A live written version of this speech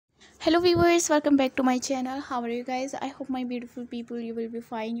Hello viewers, welcome back to my channel. How are you guys? I hope my beautiful people you will be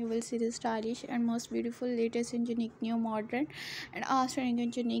fine. You will see the stylish and most beautiful latest and unique new modern and outstanding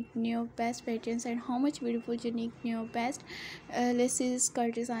and unique new best patterns and how much beautiful unique new best laces,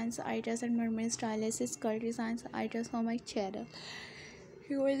 skirt designs, items and mermaid style laces, skirt designs, items on my channel.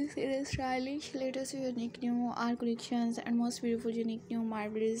 You will see the stylish, latest, unique new art collections and most beautiful, unique new,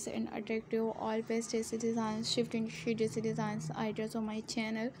 marvelous and attractive all best daisy designs, shifting daisy designs items on my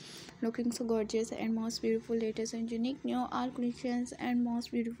channel. Looking so gorgeous and most beautiful, latest and unique new art collections and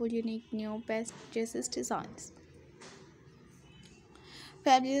most beautiful, unique new best dresses designs.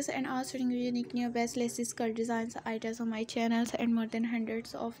 Fabulous and outstanding unique new best laces skirt designs items on my channels and more than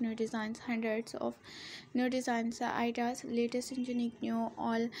hundreds of new designs items latest and unique new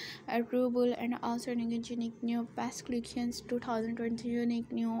all approvable and outstanding and unique new best collections 2020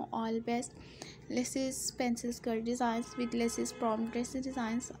 unique new all best laces pencil skirt designs with laces prompt dress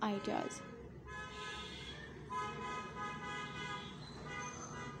designs ideas.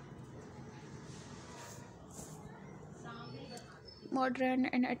 Modern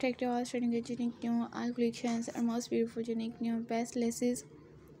and attractive outstanding and unique new all collections and most beautiful unique new best laces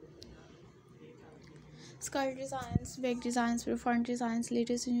skirt designs, bag designs, front designs,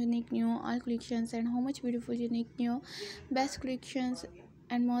 latest and unique new all collections and how much beautiful unique new best collections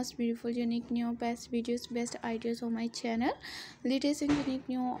and most beautiful unique new best videos best ideas on my channel. Latest and unique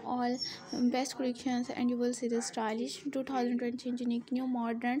new all best collections and you will see the stylish 2020 unique new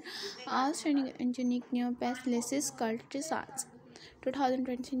modern outstanding and unique new best laces skirt designs.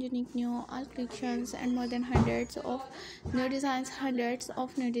 2020 unique new all collections and more than hundreds of new designs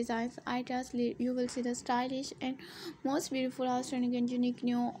items. You will see the stylish and most beautiful outstanding and unique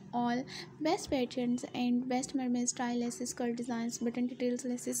new all best patterns and best mermaid style laces skirt designs button details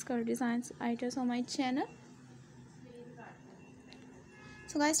laces skirt designs items on my channel.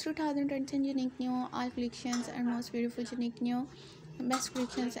 So guys, 2020 unique new all collections and most beautiful unique new best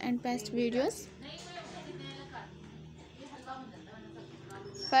collections and best videos.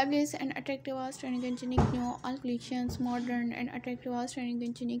 Fabulous and attractive outstanding and unique new all collections, modern and attractive outstanding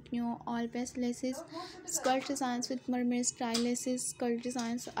and unique new all best laces, skirt designs with mermaid style laces, skirt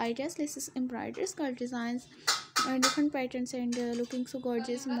designs, ideas laces, embroidered skirt designs, and different patterns and looking so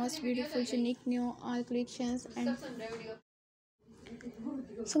gorgeous, most beautiful unique new all collections. And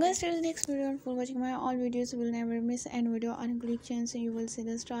so guys, till the next video, for watching my all videos, you will never miss any video on collections. You will see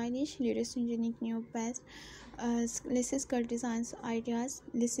the stylish, latest and unique new best laces skirt designs ideas,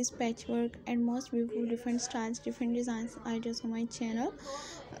 laces patchwork and most beautiful different styles different designs ideas on my channel.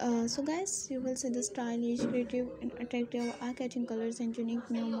 So guys, you will see the stylish, creative and attractive eye-catching colors and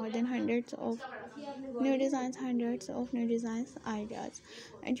unique new more than hundreds of new designs ideas,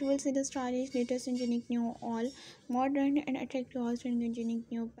 and you will see the stylish, latest and unique new all modern and attractive outstanding and unique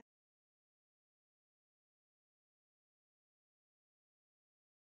new